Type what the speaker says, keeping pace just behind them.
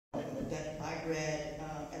that I read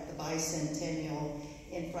at the bicentennial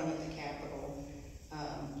in front of the Capitol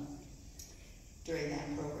during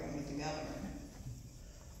that program with the governor.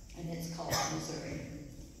 And it's called Missouri.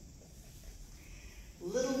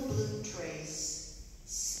 Little blue trace,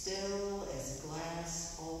 still as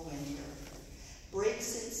glass all winter,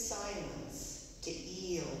 breaks its silence to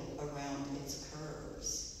eel around its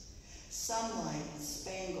curves. Sunlight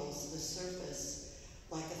spangles the surface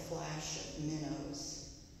like a flash of minnows.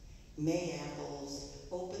 Mayapples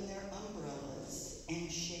open their umbrellas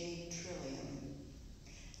and shade trillium.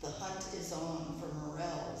 The hunt is on for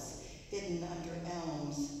morels hidden under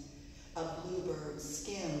elms. A bluebird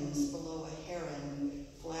skims below a heron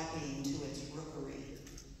flapping to its rookery.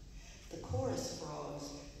 The chorus frogs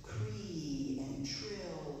cree and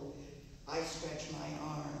trill. I stretch my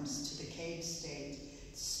arms to the cave state,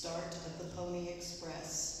 start of the Pony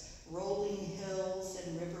Express, rolling hills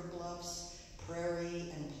and river bluffs,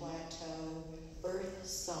 prairie and plateau, earth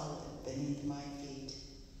solid beneath my feet.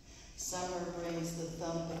 Summer brings the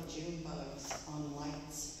thump of June bugs on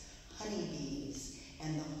lights, honeybees,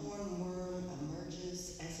 and the hornworm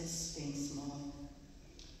emerges as a sphinx moth.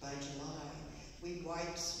 By July, we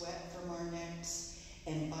wipe sweat from our necks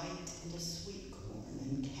and bite into sweet corn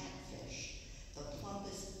and catfish, the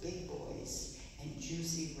plumpest big boys and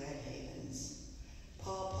juicy red havens.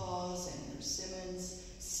 Pawpaws and persimmons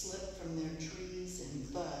slip from their trees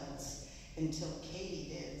in buds until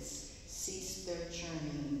katydids cease their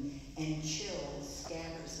churning and chill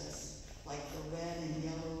scatters us like the red and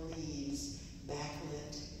yellow leaves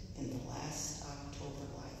backlit in the last October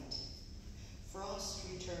light. Frost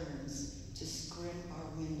returns to scrim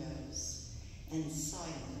our windows and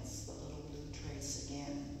silence the little blue trace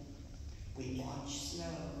again. We watch snow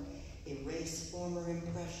erase former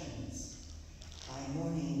impressions. By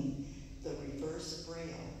morning, the reverse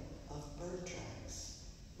braille of bird tracks